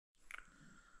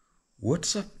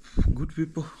What's up, good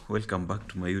people? Welcome back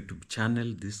to my YouTube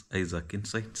channel. This is Isaac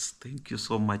Insights. Thank you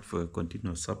so much for your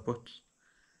continuous support.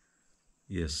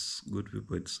 Yes, good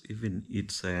people.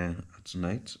 It's at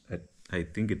night. I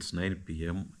think it's 9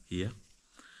 p.m. here.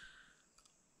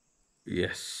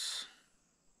 Yes.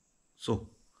 So,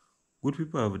 good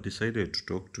people, I've decided to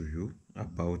talk to you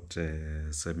about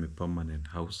semi-permanent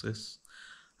houses.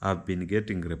 I've been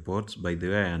getting reports. By the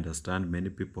way, I understand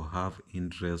many people have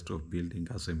interest of building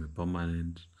a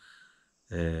semi-permanent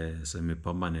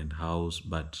house,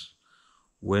 but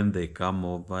when they come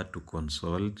over to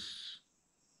consult,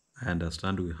 I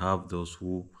understand we have those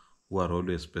who are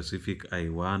always specific. I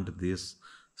want this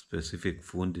specific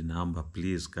phone number.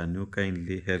 Please, can you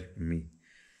kindly help me?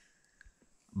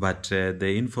 But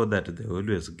the info that they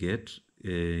always get,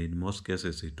 in most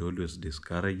cases, it always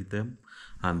discourages them.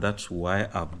 And that's why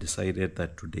I've decided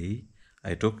that today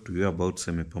I talk to you about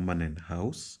semi-permanent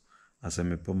house, a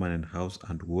semi-permanent house,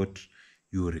 and what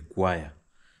you require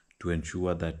to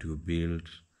ensure that you build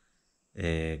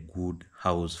a good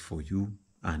house for you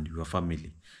and your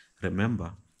family.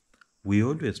 Remember, we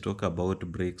always talk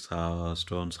about bricks house,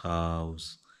 stones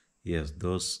house. Yes,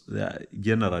 those they are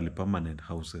generally permanent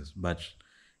houses. But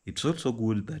it's also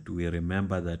good that we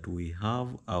remember that we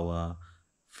have our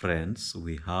friends,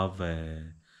 we have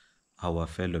our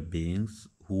fellow beings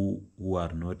who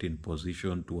are not in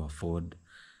position to afford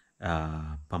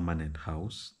a permanent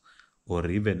house, or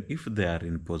even if they are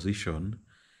in position,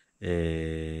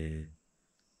 uh,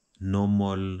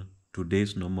 normal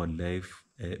today's normal life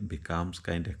becomes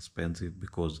kind of expensive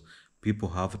because people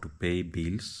have to pay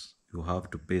bills. You have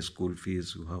to pay school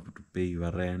fees, you have to pay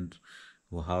your rent,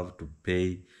 you have to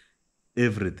pay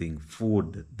everything.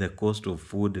 Food, the cost of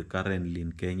food currently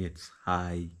in Kenya, it's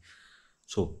high.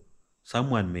 So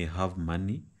someone may have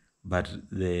money, but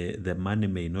the money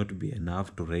may not be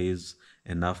enough to raise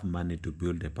enough money to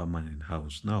build a permanent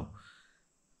house. Now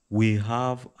we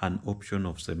have an option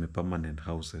of semi-permanent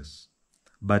houses.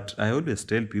 But I always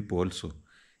tell people also,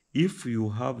 if you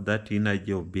have that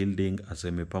energy of building a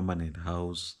semi-permanent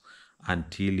house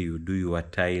until you do your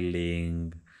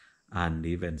tiling and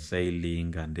even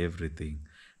sailing and everything,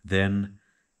 then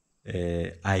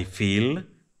I feel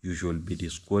you should be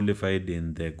disqualified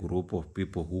in the group of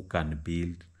people who can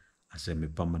build a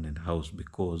semi-permanent house,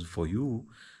 because for you,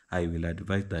 I will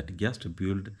advise that just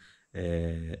build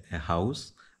a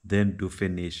house, then do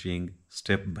finishing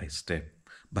step by step.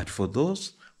 But for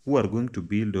those who are going to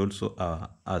build also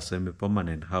a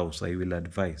semi-permanent house, I will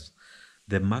advise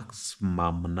the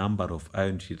maximum number of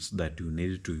iron sheets that you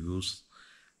need to use,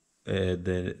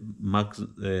 the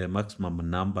maximum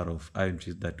number of iron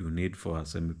sheets that you need for a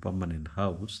semi-permanent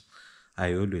house.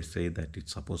 I always say that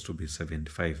it's supposed to be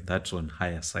 75. That's on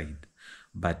higher side.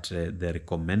 But the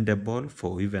recommendable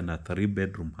for even a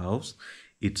 3-bedroom house,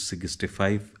 it's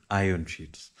 65 iron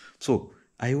sheets. So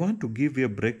I want to give you a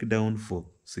breakdown for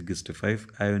 65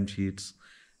 iron sheets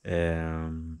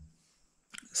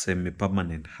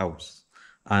semi-permanent house,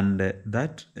 and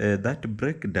that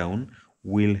breakdown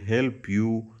will help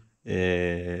you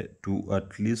to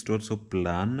at least also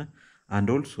plan, and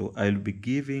also I'll be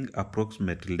giving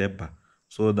approximate labor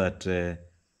so that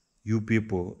you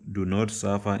people do not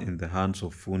suffer in the hands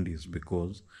of fundis,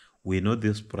 because we know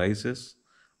these prices,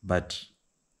 but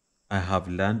I have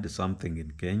learned something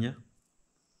in Kenya.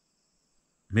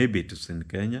 Maybe it is in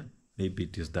Kenya, maybe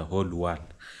it is the whole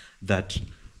world, that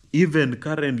even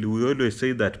currently we always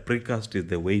say that precast is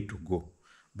the way to go.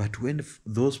 But when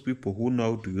those people who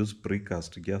know how to use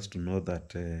precast just know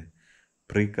that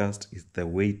precast is the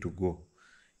way to go,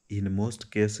 in most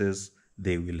cases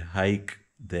they will hike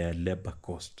their labor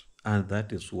cost. And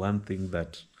that is one thing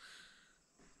that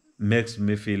makes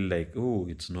me feel like, oh,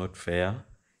 it's not fair,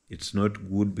 it's not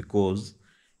good, because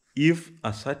if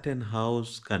a certain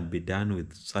house can be done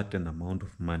with certain amount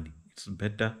of money, it's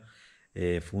better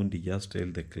fundi just tell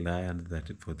the client that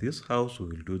for this house we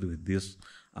will do it with this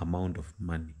amount of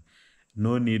money.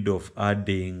 No need of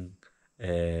adding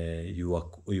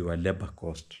your labor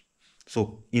cost.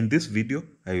 So in this video,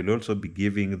 I will also be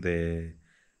giving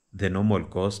the normal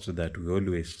cost that we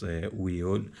always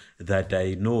that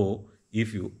I know,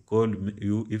 if you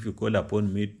call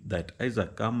upon me that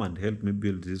Isaac, come and help me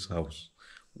build this house,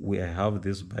 I have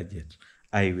this budget,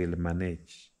 I will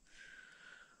manage.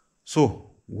 So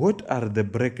what are the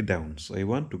breakdowns? I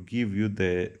want to give you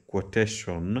the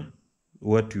quotation,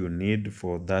 what you need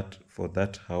for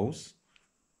that house.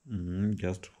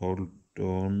 Just hold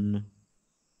on.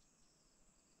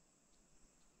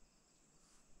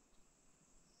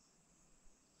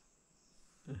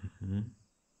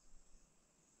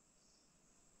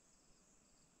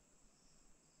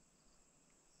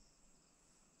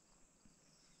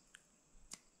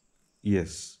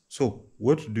 Yes. So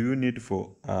what do you need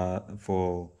for a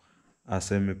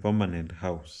semi-permanent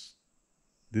house?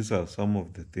 These are some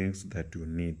of the things that you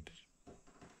need.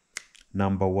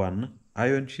 Number one,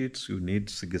 iron sheets, you need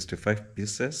 65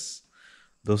 pieces.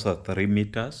 Those are 3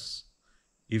 meters.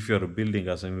 If you're building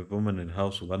a semi-permanent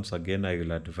house, once again, I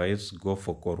will advise go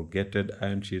for corrugated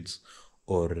iron sheets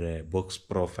or box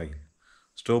profile.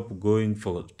 Stop going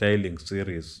for tiling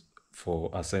series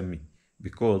for a semi,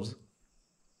 because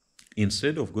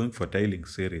instead of going for tiling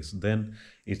series, then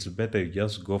it's better you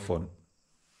just go for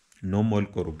normal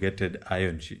corrugated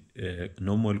iron sheets,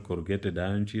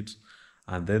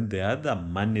 and then the other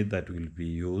money that will be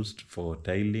used for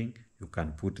tiling, you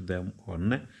can put them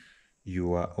on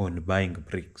on buying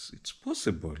bricks. It's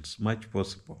possible. It's much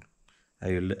possible.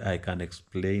 I can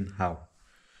explain how.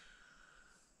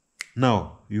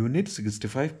 Now, you need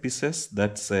 65 pieces.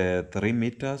 That's 3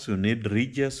 meters. You need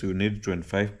ridges. You need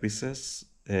 25 pieces.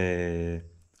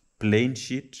 Plain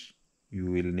sheet.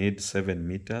 You will need 7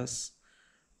 meters.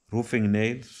 Roofing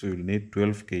nails. You will need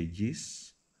 12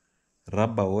 kgs.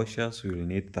 Rubber washers. You will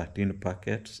need 13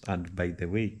 packets. And by the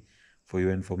way, for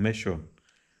your information,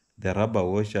 the rubber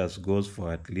washers goes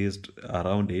for at least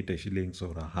around 80 shillings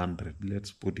or 100.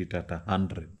 Let's put it at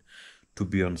 100 to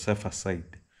be on safer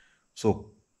side.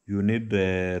 So you need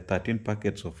 13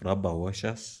 packets of rubber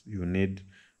washers. You need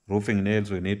roofing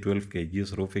nails. You need 12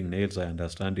 kgs roofing nails. I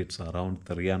understand it's around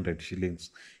 300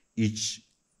 shillings each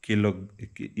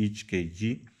each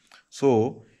kg.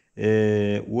 So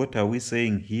what are we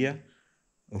saying here?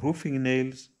 Roofing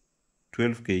nails,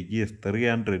 12 kg is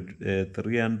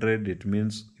 300. It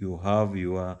means you have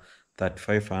your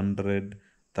 3500,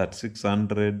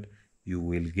 3600. You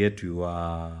will get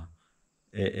your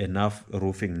enough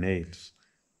roofing nails.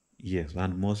 Yes,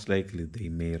 and most likely they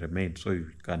may remain. So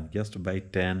you can just buy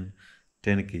 10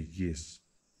 kgs.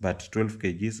 But 12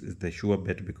 kgs is the sure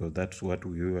bet, because that's what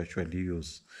we usually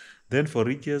use. Then for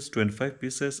ridges, 25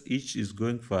 pieces, each is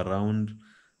going for around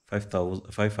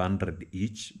 500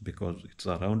 each, because it's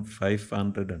around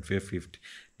 500 and 550,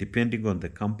 depending on the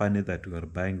company that you are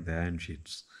buying the iron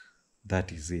sheets.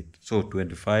 That is it. So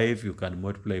 25 you can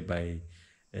multiply by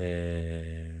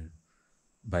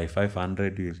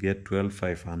 500, you'll get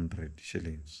 12,500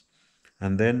 shillings.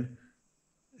 And then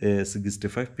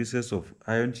 65 pieces of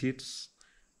iron sheets.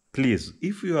 Please,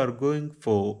 if you are going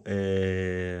for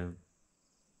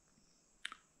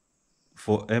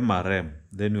MRM,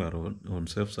 then you are on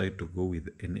safe side to go with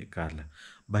any color.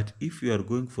 But if you are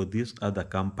going for these other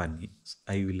companies,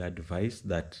 I will advise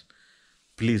that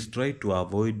please try to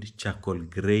avoid charcoal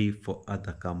gray for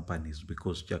other companies,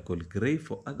 because charcoal gray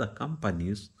for other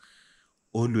companies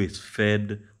always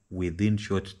fade within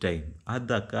short time.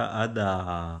 Other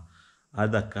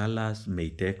colors may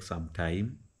take some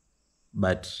time,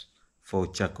 but for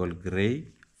charcoal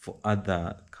gray for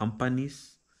other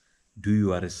companies, do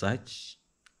your research.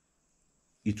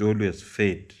 It always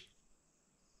fade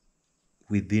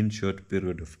within short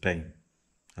period of time.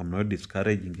 I'm not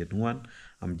discouraging anyone.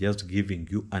 I'm just giving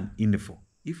you an info.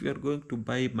 If you are going to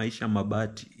buy Maisha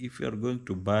Mabati, if you are going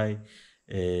to buy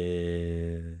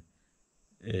is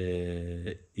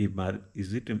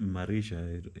it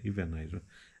Marisha? Even I don't.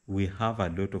 We have a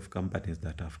lot of companies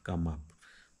that have come up.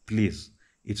 Please,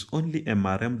 it's only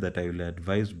MRM that I will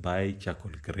advise buy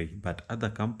charcoal gray, but other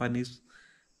companies,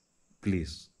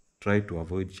 please try to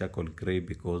avoid charcoal gray,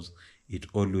 because it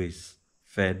always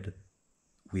fed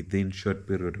within short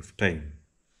period of time.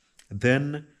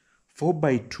 Then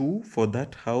 4x2 for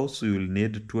that house, you will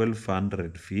need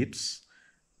 1200 feet.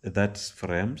 That's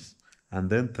frames. And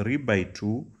then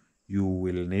 3x2 you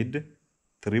will need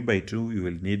 3x2 you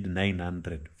will need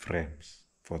 900 frames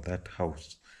for that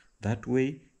house. That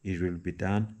way it will be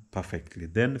done perfectly.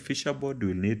 Then fisher board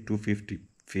will need 250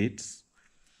 feet,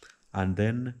 and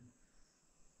then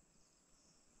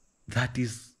that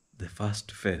is the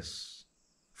first phase.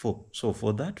 So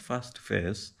for that first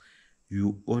phase,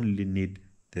 you only need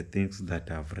the things that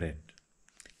I've read.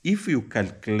 If you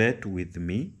calculate with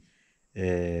me,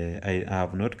 I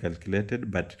have not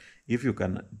calculated, but if you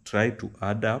can try to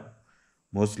add up,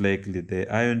 most likely the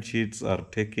iron sheets are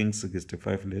taking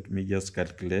 65. Let me just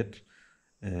calculate.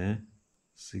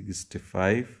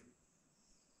 65.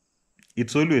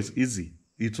 It's always easy.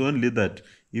 It's only that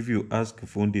if you ask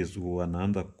fundis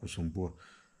wanaanza kusumbua.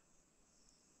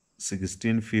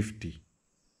 1650.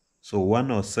 So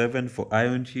 107 for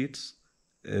iron sheets.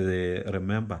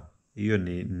 Remember, hiyo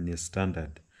ni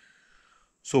standard.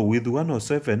 So with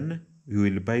 107, you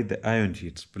will buy the iron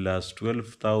sheets plus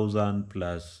 12,000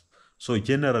 plus. So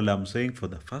generally, I'm saying for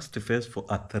the first phase, for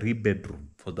a 3-bedroom,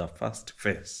 for the first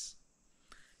phase,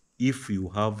 if you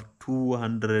have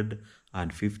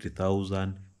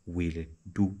 250,000, will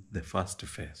do the first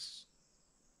phase.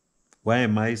 Why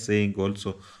am I saying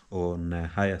also on a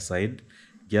higher side?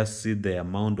 Just see the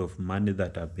amount of money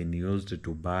that have been used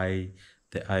to buy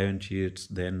the iron sheets,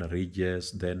 then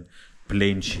ridges, then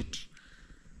plain sheet.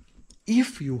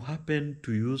 If you happen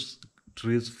to use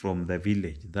trees from the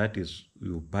village, that is,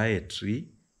 you buy a tree,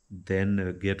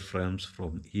 then get frames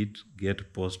from it,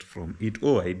 get post from it.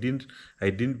 Oh, I didn't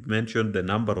mention the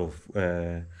number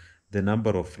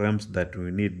of frames that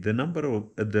we need, the number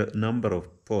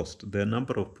of post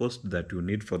that you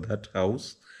need for that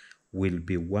house will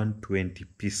be 120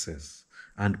 pieces.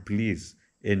 And please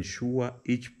ensure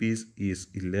each piece is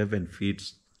 11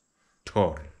 feet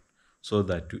tall, so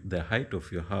that the height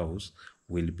of your house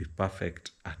will be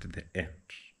perfect at the end.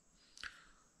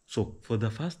 So for the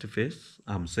first phase,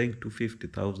 I'm saying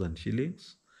 250,000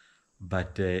 shillings.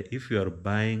 But if you are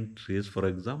buying trees, for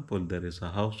example, there is a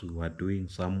house we are doing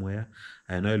somewhere,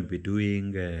 and I'll be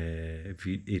doing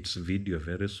its video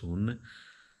very soon.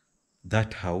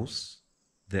 That house,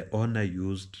 the owner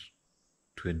used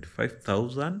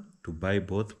 25,000 to buy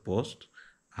both posts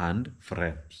and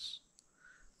frames.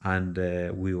 And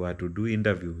we were to do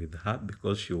interview with her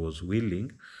because she was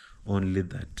willing, only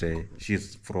that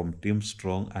she's from Team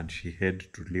Strong and she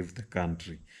had to leave the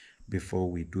country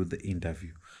before we do the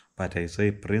interview. But I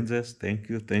say, Princess, thank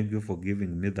you for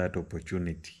giving me that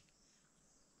opportunity.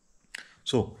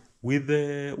 So with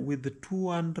the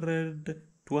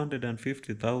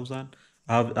 250,000,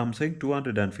 I'm saying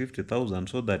 250,000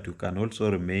 so that you can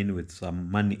also remain with some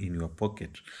money in your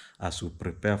pocket as you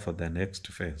prepare for the next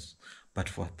phase. But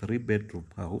for a 3-bedroom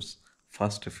house,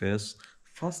 first phase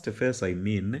I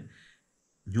mean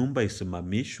nyumba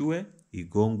isimamishwe,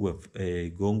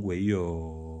 igongwe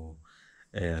hiyo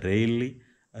reili,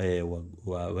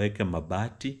 waweke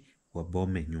mabati,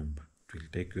 wabome nyumba. It will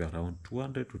take you around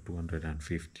 200 to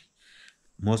 250.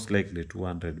 Most likely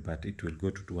 200, but it will go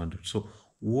to 200. So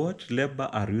what labor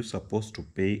are you supposed to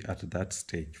pay at that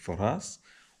stage? For us,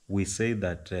 we say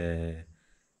that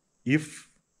if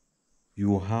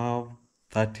you have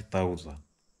 30,000,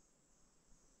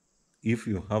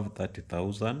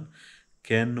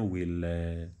 Ken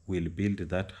will build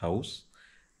that house,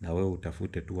 na wewe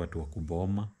utafute tu watu wa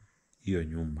kuboma hiyo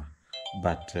nyumba,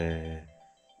 but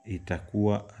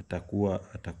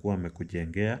atakuwa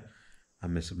amekujengea,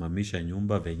 amesimamisha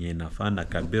nyumba venye inafaa na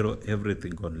kabiro,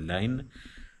 everything online.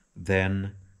 Then,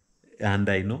 and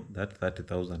I know that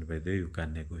 30,000 by the way, you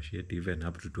can negotiate even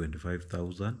up to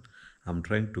 25,000. I'm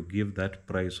trying to give that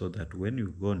price so that when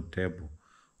you go on table,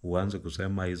 uanze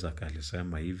kusema Isaac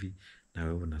alisema hivi na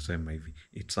wewe unasema hivi.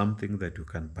 It's something that you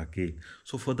can bargain.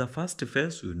 So for the first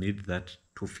phase, you need that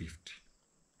 250.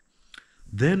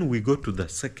 Then we go to the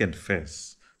second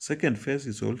phase. Second phase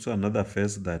is also another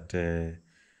phase that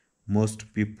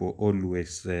most people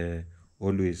always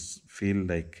feel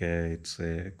like it's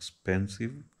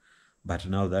expensive. But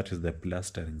now that is the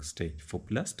plastering stage. For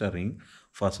plastering,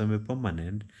 for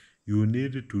semi-permanent, you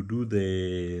need to do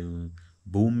the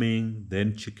booming,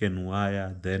 then chicken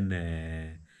wire, then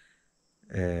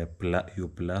you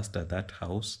plaster that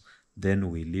house. Then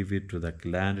we leave it to the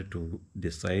client to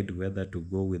decide whether to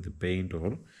go with paint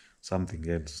or something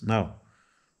else. Now,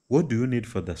 what do you need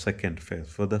for the second phase?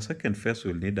 For the second phase,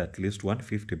 you'll need at least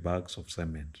 150 bags of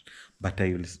cement. But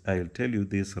I will tell you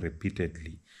this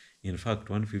repeatedly. In fact,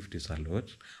 150 is a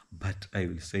lot, but I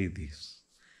will say this.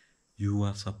 You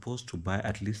are supposed to buy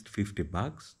at least 50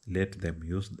 bags, let the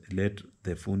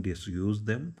fundis use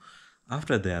them.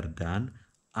 After they are done,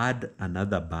 add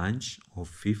another bunch of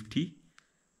 50.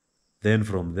 Then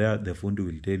from there, the fundi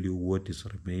will tell you what is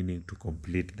remaining to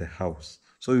complete the house.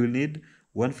 So you need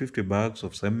 150 bags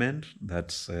of cement.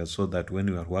 That's so that when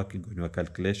you are working on your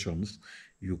calculations,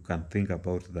 you can think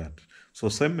about that. So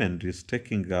cement is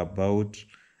taking about,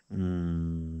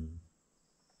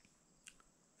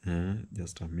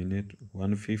 just a minute,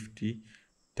 150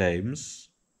 times,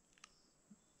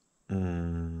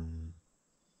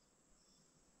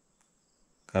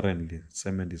 currently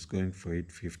cement is going for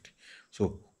 850.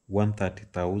 So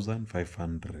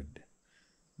 130,500.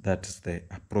 That's the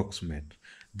approximate.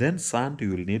 Then sand, you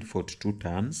will need 42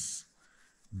 tons.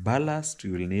 Ballast,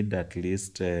 you will need at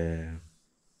least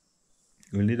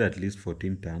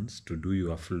 14 tons to do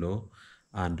your floor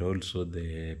and also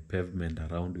the pavement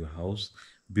around your house.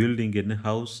 Building any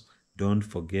house, don't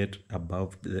forget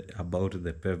about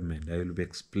the pavement. I will be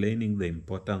explaining the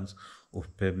importance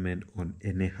of pavement on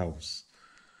any house.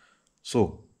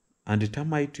 So, and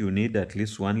termite, you need at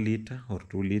least 1 liter or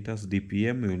 2 liters.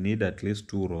 DPM, you need at least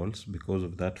 2 rolls because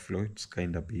of that floor. It's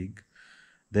kind of big.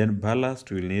 Then ballast,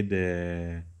 you will need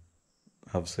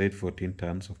I've said 14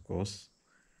 tons, of course.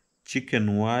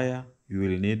 Chicken wire, you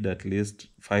will need at least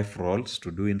 5 rolls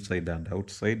to do inside and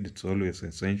outside. It's always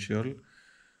essential.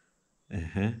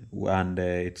 And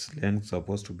its length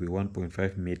supposed to be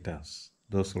 1.5 meters.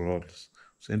 Those rolls.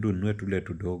 Send ununue tule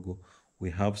tudogo. We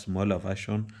have smaller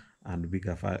version and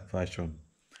bigger version.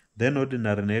 Then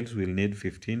ordinary nails will need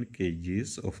 15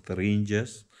 kgs of 3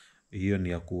 inches. Hiyo ni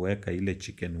ya kuweka ile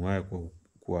chicken wire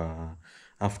kwa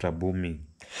after booming.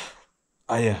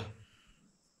 Aya.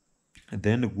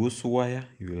 Then goose wire,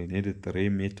 you will need 3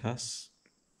 meters.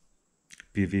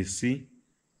 PVC,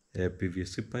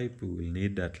 PVC pipe we will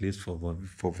need at least for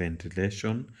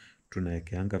ventilation.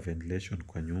 Tunaekeanga ventilation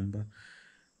kwa nyumba.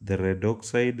 The red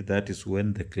oxide, that is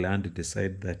when the client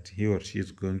decide that he or she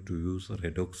is going to use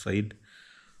red oxide.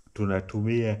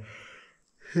 Tunatumia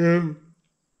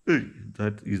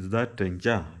that is that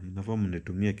njaa inafaa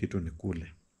mnitumia kitu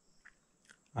nikule.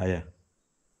 Aya.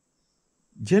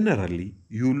 Generally,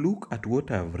 you look at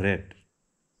what I've read.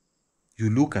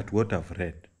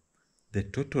 The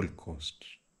total cost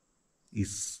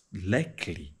is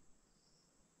likely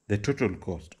the total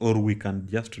cost, or we can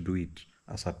just do it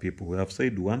as a people. We have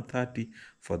said 130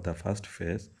 for the first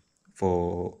phase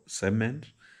for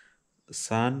cement,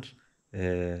 sand,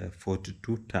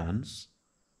 42 tons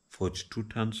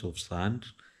of sand.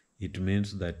 It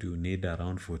means that you need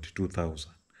around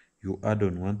 42,000. You add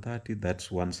on 130,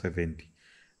 that's 170.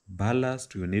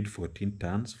 Ballast, you need 14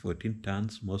 tons. 14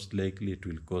 tons, most likely it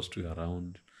will cost you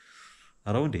around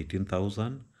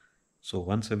 18,000. So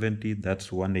 170,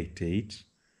 that's 188.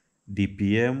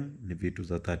 DPM ni vitu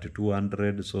za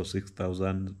 3200, so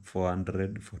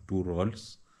 6,400 for 2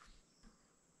 rolls.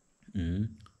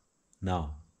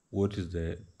 Now, what is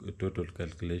the total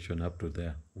calculation up to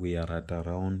there? We are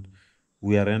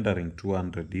entering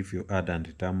 200 if you add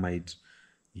anti-termites.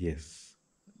 Yes.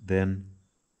 Then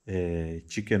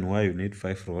chicken wire, you need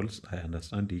 5 rolls. I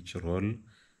understand each roll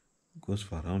goes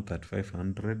for around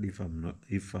 3,500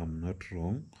 if I'm not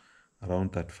wrong,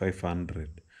 around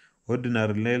 3,500.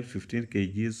 Ordinary nail 15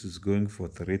 kgs is going for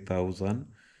 3,000.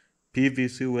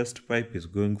 PVC waste pipe is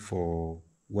going for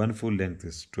one full length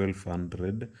is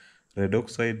 1,200. Red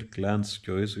oxide client's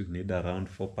choice, you need around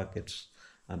 4 packets,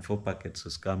 and 4 packets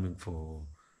is coming for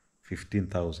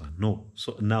 15,000. No,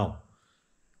 so now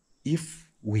if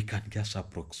we can just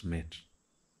approximate,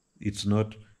 it's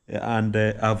not, and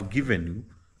I've given you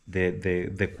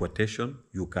the quotation.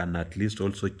 You can at least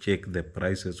also check the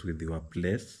prices with your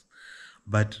place,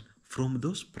 but from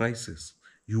those prices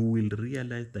you will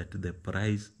realize that the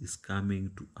price is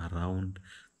coming to around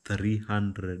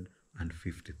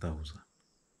 350,000.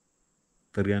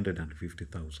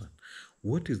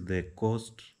 What is the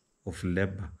cost of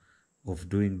labor of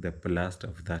doing the plaster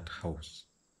of that house?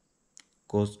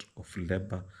 Cost of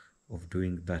labor of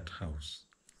doing that house,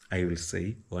 I will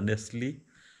say honestly,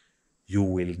 you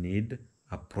will need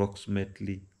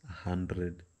approximately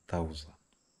 100,000.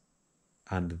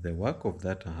 And the work of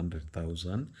that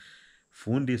 100,000,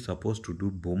 fundi is supposed to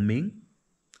do booming,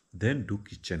 then do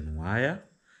kitchen wire,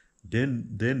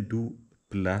 then do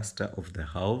plaster of the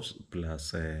house,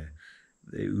 plus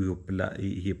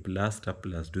he plaster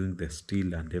plus doing the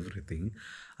steel and everything,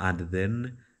 and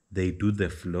then they do the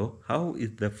floor. How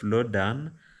is the floor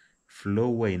done? Floor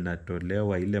huwa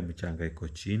inatolewa ile mchanga iko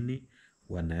chini,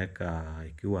 wanaeka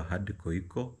ikiwa hardcore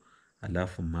iko,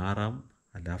 alafu maram,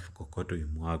 alafu kokoto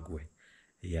imwagwe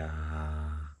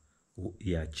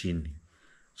ya chini,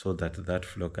 so that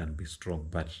floor can be strong.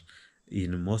 But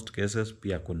in most cases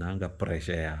pia kunanga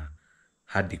pressure ya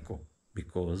hardcore,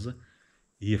 because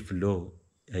hii floor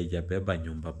haijabeba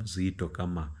nyumba mzito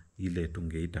kama ile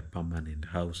tungeita permanent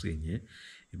house yenye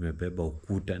imebeba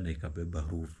ukuta na ikabeba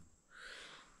roof.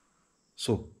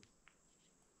 So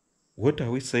what are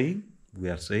we saying? We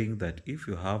are saying that if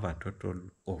you have a total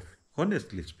of,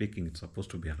 honestly speaking, it's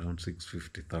supposed to be around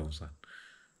 650,000.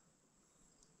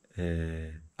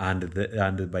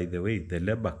 And by the way, the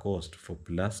labor cost for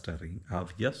plastering,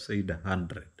 I've just said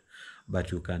 100,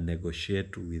 but you can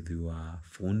negotiate with your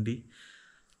fundi.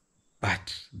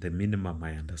 But the minimum,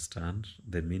 I understand,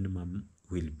 the minimum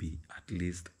will be at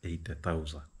least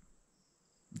 80,000.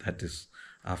 That is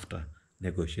after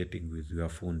negotiating with your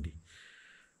fundi.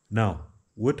 Now,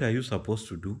 what are you supposed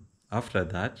to do after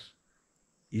that?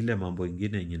 Ile mambo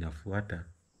ingine yenye inafuata,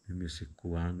 mimi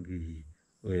sikuangi,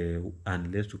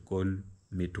 unless you call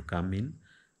me to come in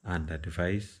and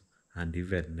advise and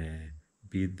even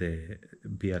be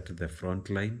at the front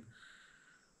line,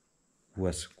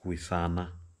 huwa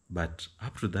sana. But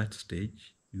up to that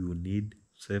stage, you need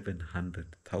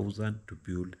 700,000 to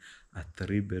build a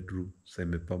 3-bedroom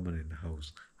semi-permanent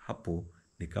house. Hapo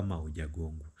ni kama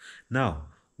hujagongwa. Now,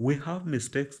 we have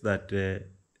mistakes that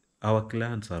our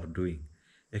clients are doing.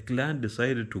 A client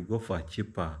decided to go for a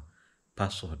cheaper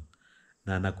person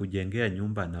na anakujengea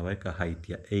nyumba anaweka height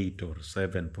ya 8 or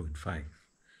 7.5.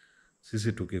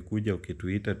 Sisi tukikuja,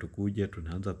 ukituita tukuje,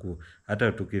 tunaanza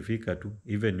hata tukifika tu,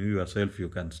 even you yourself you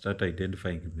can start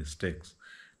identifying mistakes.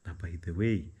 Na by the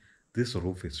way, this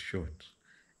roof is short.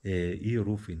 Hii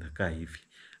roof inakaa hivi.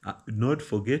 Not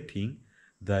forgetting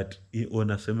that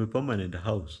on a semi-permanent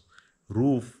house,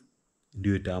 roof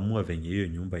ndio itaamua venye hiyo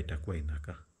nyumba itakuwa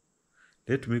inakaa.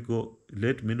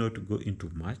 Let me not go into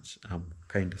much. I'm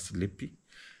kind of sleepy.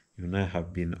 You know, I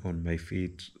have been on my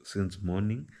feet since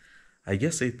morning. I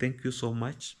just say thank you so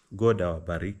much. God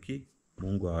awabariki.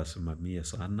 Mungu awasimamie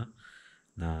sana.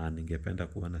 Na ningependa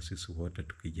kuona sisi wote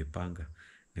tukijipanga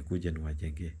nikuje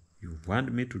niwajengee. You want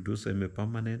me to do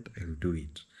semi-permanent, I'll do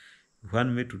it. You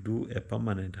want me to do a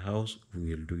permanent house, we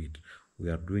will do it.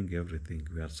 We are doing everything.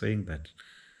 We are saying that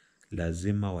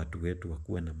lazima watu wetu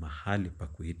wakuwe na mahali pa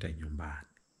kuita nyumbani.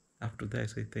 After that I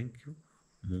say thank you.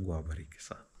 Mungu awabariki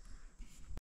sana.